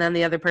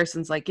the other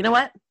person's like, "You know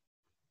what?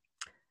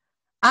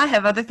 I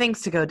have other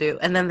things to go do."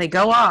 And then they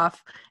go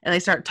off and they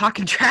start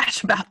talking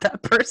trash about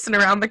that person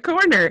around the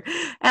corner.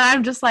 And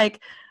I'm just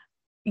like,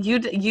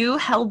 You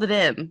held it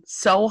in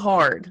so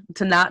hard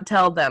to not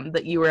tell them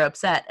that you were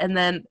upset, and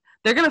then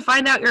they're gonna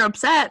find out you're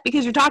upset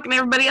because you're talking to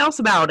everybody else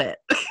about it.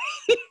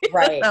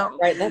 Right,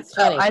 right. That's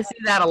So funny. I see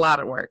that a lot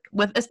at work,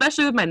 with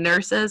especially with my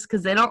nurses,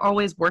 because they don't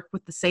always work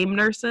with the same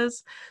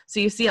nurses. So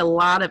you see a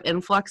lot of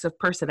influx of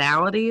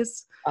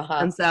personalities, Uh-huh.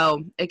 and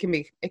so it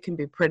can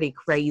be pretty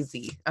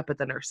crazy up at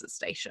the nurses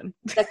station.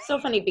 That's so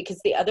funny because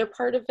the other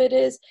part of it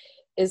is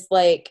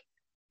like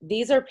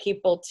these are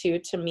people too,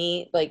 to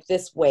me, like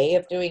this way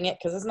of doing it,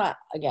 because it's not,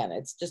 again,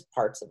 it's just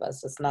parts of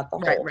us. It's not the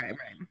Right, whole, right,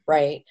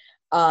 right.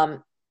 right?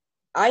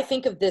 I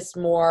think of this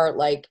more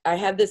like I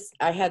had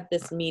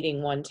this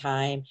meeting one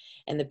time,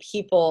 and the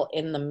people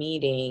in the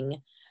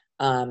meeting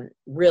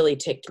really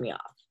ticked me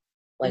off.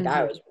 Like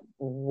I Mm-hmm. was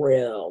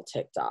real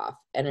ticked off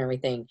and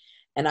everything.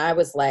 And I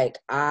was like,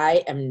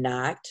 I am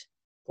not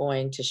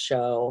going to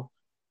show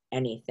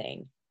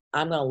anything.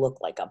 I'm going to look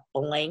like a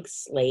blank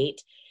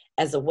slate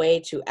as a way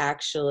to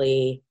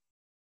actually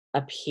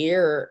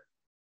appear.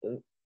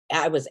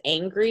 I was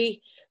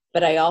angry,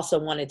 but I also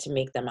wanted to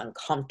make them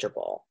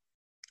uncomfortable,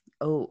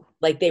 Oh,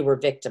 like they were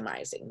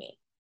victimizing me.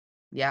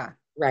 yeah.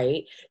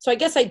 Right. So I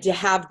guess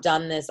have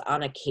done this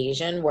on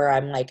occasion where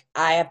I'm like,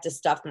 I have to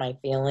stuff my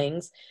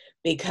feelings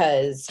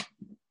because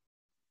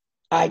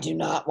I do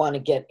not want to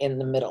get in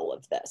the middle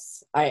of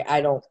this.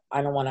 I don't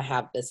want to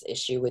have this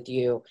issue with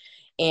you.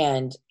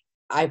 And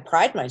I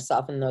pride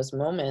myself in those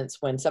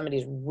moments when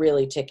somebody's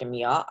really ticking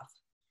me off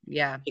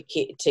Yeah.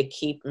 to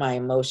keep my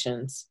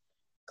emotions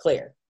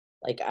clear.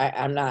 Like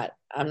I'm not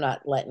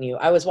letting you.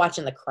 I was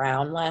watching The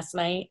Crown last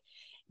night,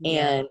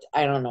 Yeah. and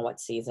I don't know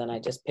what season. I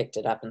just picked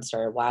it up and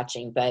started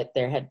watching, but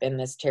there had been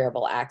this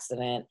terrible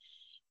accident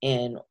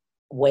in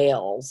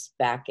Wales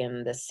back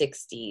in the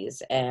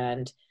 60s,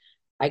 and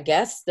I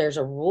guess there's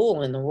a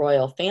rule in the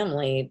royal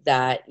family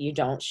that you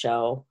don't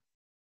show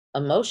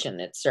emotion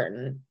at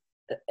certain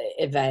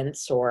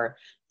events or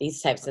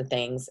these types of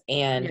things.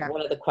 And Yeah.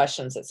 one of the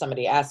questions that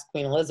somebody asked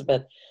Queen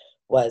Elizabeth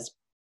was,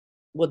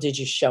 well, did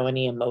you show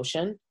any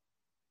emotion?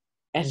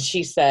 And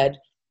she said,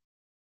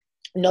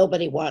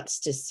 nobody wants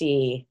to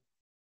see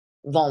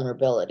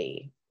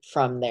vulnerability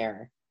from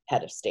their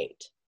head of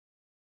state.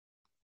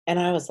 And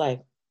I was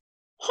like,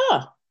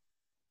 huh,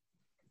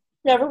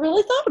 never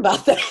really thought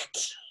about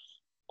that.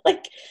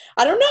 Like,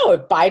 I don't know.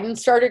 If Biden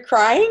started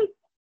crying,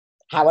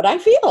 how would I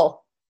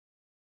feel?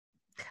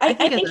 I I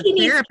think as think a he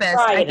needs to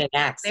therapist, cry I in think an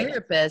as a accident.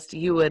 therapist,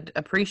 you would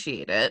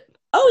appreciate it.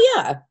 Oh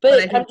yeah, But but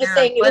I I'm think just there are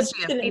saying it was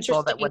plenty just of an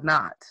people that interesting. would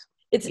not.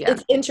 It's Yeah.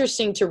 it's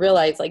interesting to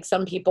realize like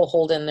some people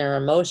hold in their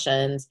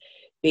emotions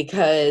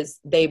because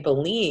they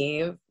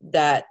believe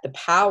that the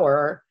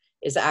power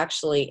is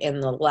actually in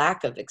the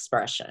lack of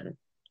expression.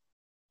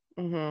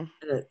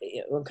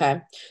 Mm-hmm.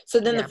 Okay. So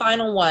then the Yeah.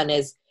 final one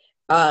is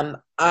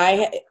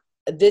I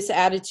this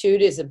attitude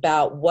is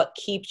about what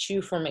keeps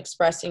you from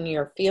expressing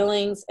your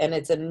feelings, and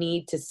it's a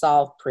need to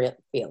solve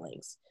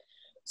feelings.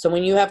 So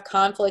when you have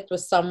conflict with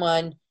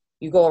someone,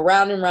 you go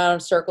around and around in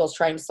circles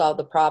trying to solve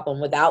the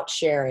problem without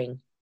sharing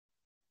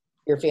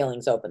your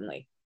feelings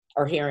openly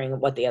or hearing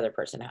what the other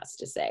person has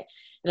to say.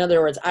 In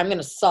other words, I'm going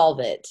to solve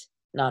it,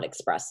 not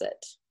express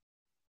it.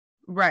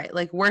 Right.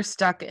 Like we're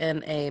stuck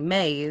in a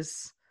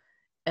maze,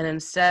 and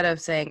instead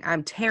of saying,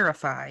 I'm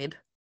terrified,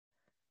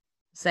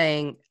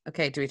 saying,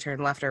 okay, do we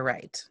turn left or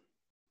right?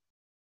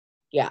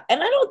 Yeah.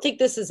 And I don't think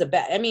this is a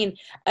bad, I mean,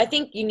 I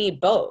think you need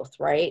both,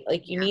 right?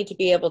 Like you Yeah. need to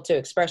be able to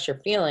express your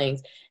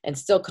feelings and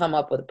still come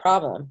up with a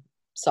problem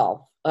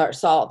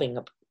solving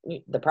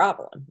the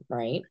problem,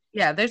 right?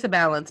 Yeah. There's a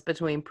balance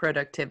between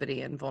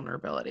productivity and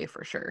vulnerability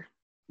for sure.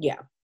 Yeah.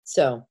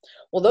 So,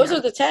 well, those Yeah.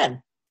 are the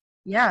 10.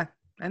 Yeah.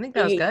 I think Do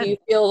that was you good.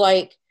 feel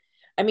like,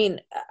 I mean,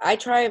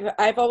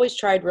 I've always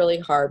tried really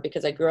hard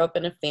because I grew up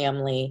in a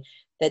family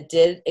that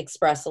did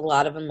express a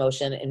lot of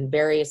emotion in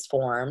various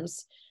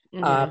forms,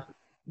 uh, Mm-hmm.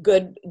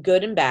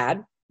 good and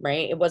bad,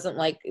 right? It wasn't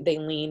like they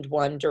leaned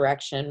one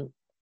direction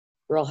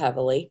real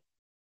heavily.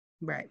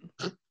 Right.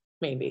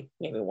 Maybe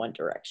one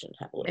direction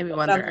heavily, Maybe but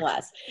one direction.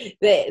 nonetheless,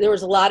 there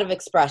was a lot of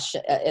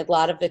expression, a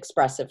lot of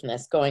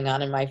expressiveness going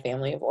on in my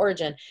family of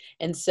origin.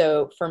 And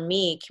so for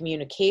me,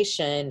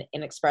 communication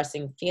and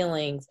expressing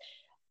feelings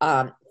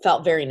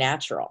felt very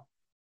natural,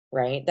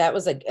 right? That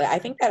was I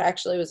think that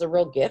actually was a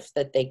real gift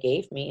that they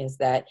gave me, is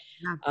that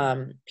Yeah.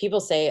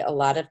 people say a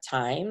lot of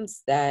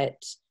times that,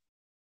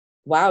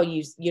 wow,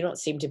 you don't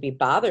seem to be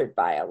bothered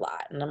by a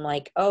lot. And I'm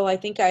like, oh, I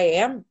think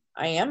I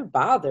am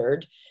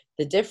bothered.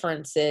 The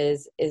difference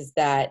is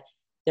that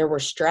there were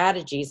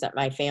strategies that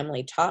my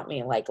family taught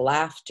me, like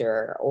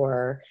laughter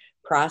or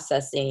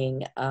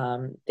processing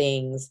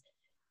things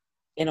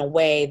in a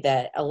way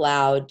that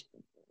allowed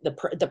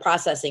the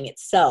processing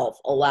itself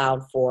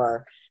allowed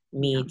for Yeah.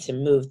 me to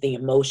move the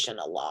emotion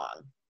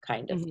along,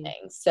 kind of Mm-hmm.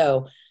 thing.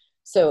 So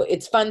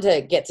it's fun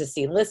to get to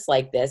see lists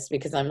like this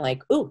because I'm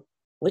like, ooh,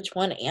 which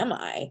one am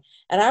I?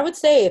 And I would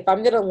say if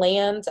I'm going to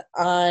land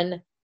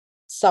on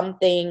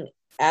something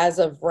as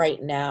of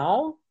right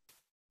now,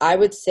 I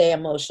would say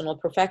emotional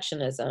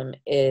perfectionism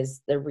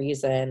is the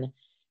reason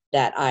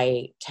that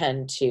I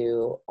tend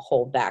to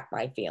hold back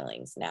my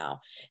feelings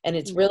now. And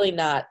it's really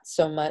not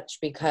so much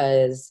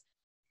because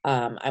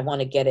I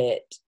want to get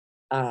it.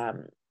 I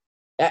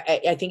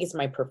think it's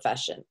my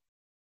profession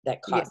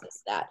that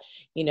causes that.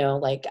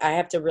 Like I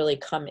have to really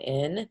come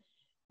in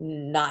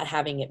not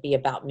having it be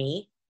about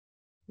me.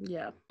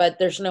 Yeah. But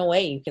there's no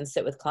way you can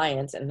sit with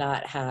clients and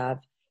not have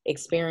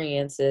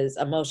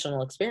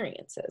emotional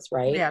experiences,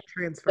 right? Yeah,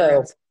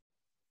 transference.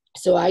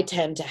 So I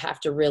tend to have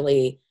to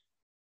really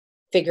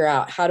figure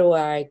out, how do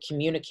I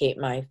communicate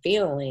my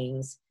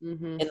feelings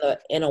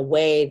in a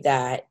way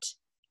that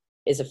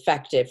is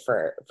effective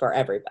for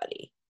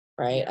everybody,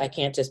 right? I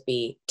can't just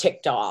be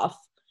ticked off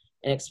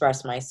and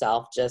express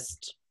myself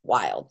just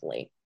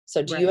wildly.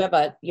 So do you have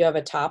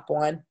a top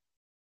one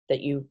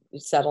that you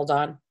settled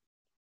on?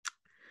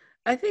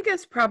 I think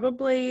it's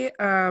probably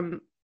I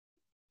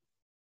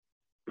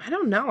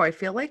don't know. I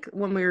feel like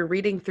when we were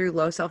reading through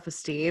low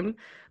self-esteem,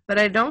 but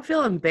I don't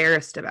feel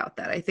embarrassed about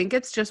that. I think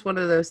it's just one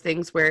of those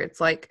things where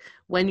it's like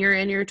when you're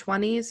in your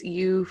 20s,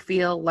 you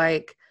feel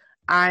like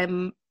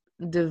I'm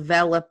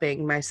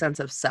developing my sense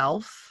of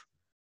self,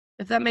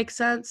 if that makes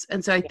sense.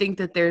 And so I think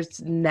that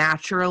there's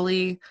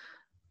naturally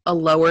a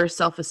lower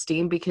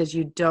self-esteem because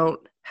you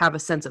don't have a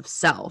sense of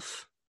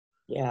self.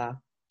 Yeah.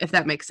 If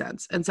that makes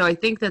sense. And so I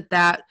think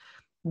that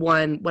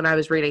one, when I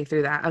was reading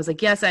through that, I was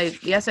like, yes,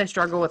 I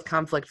struggle with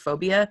conflict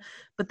phobia,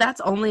 but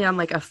that's only on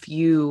like a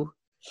few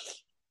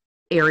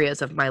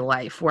areas of my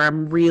life where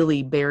I'm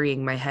really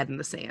burying my head in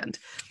the sand.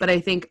 But I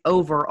think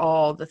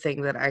overall, the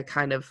thing that I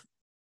kind of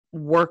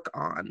work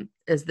on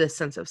is this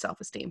sense of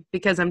self-esteem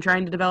because I'm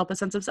trying to develop a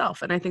sense of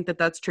self. And I think that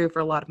that's true for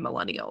a lot of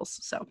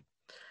millennials. So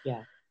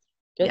yeah.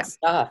 Good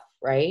stuff,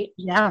 right?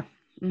 Yeah.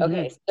 Mm-hmm.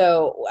 Okay.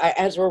 So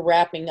as we're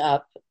wrapping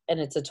up, and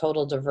it's a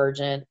total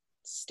divergent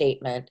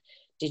statement,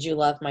 did you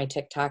love my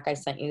TikTok I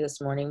sent you this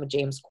morning with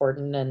James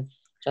Corden and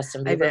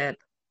Justin Bieber? I did.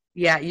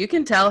 Yeah, you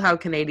can tell how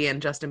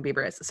Canadian Justin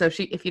Bieber is. So if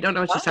you don't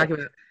know what she's talking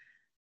about,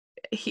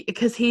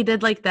 because he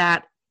did like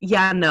that,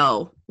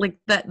 like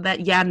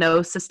that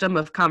no system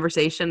of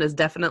conversation is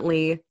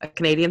definitely a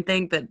Canadian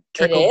thing that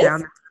trickled down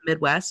to the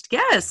Midwest.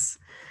 Yes.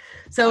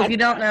 So if you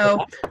don't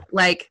know,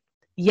 like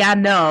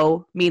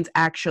no means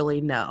actually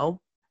no.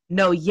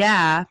 No,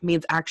 yeah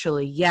means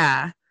actually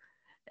yeah.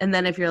 And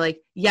then if you're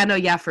like, no,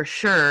 yeah, for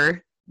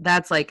sure,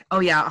 that's like, oh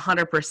yeah,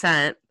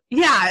 100%.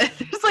 Yeah,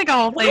 there's like a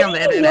whole thing on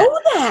the internet. I know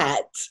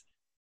that.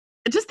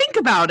 Just think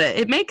about it.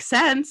 It makes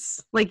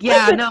sense. Like,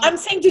 no. I'm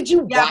saying, did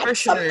you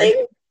watch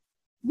something?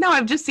 No,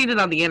 I've just seen it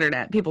on the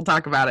internet. People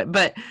talk about it.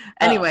 But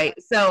anyway,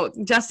 so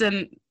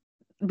Justin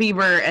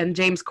Bieber and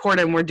James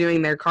Corden were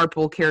doing their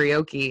carpool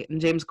karaoke, and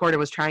James Corden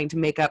was trying to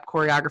make up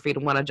choreography to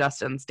one of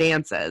Justin's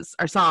dances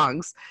or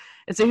songs.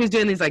 And so he was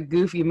doing these like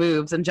goofy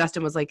moves, and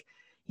Justin was like,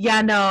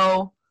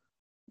 no.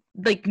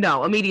 Like,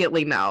 no,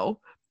 immediately no.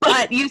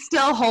 But you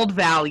still hold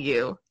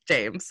value,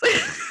 James.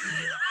 That's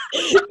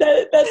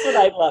what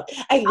I love.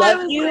 I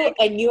love you, like,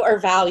 and you are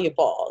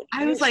valuable.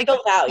 I was like,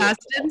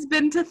 Justin's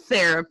been to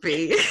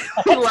therapy.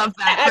 I love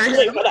that.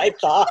 Exactly what I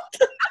thought.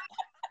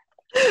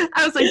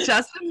 I was like,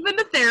 Justin's been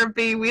to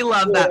therapy. We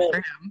love that for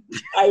him.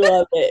 I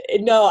love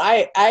it. No,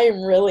 I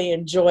am really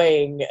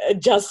enjoying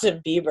Justin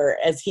Bieber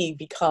as he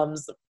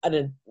becomes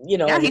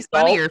he's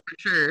funnier for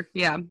sure.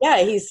 Yeah.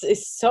 Yeah,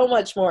 he's so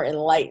much more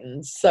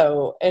enlightened.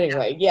 So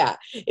anyway,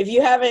 if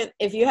you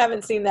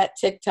haven't seen that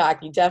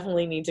TikTok, you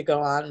definitely need to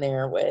go on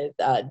there with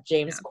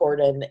James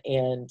Corden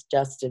and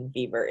Justin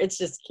Bieber. It's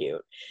just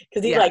cute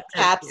because he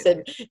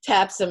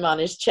taps him on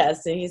his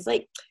chest, and he's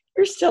like,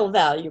 "You're still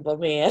valuable,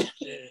 man.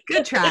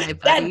 Good try, buddy.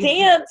 That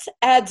dance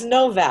adds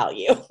no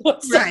value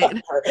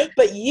whatsoever,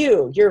 but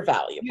you're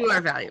valuable. You are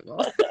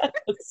valuable."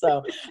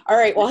 So, all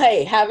right. Well,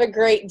 hey, have a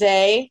great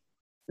day.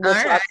 We'll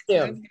talk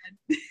soon.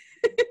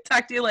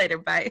 Talk to you later.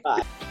 Bye.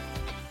 Bye.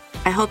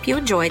 I hope you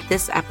enjoyed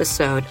this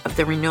episode of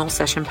the Renewal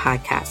Session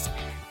Podcast.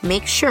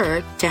 Make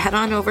sure to head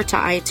on over to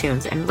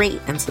iTunes and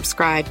rate and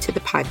subscribe to the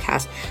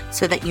podcast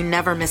so that you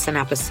never miss an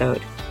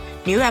episode.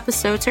 New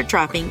episodes are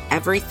dropping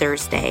every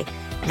Thursday,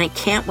 and I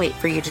can't wait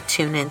for you to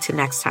tune in to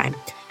next time.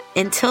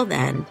 Until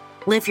then,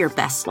 live your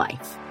best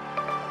life.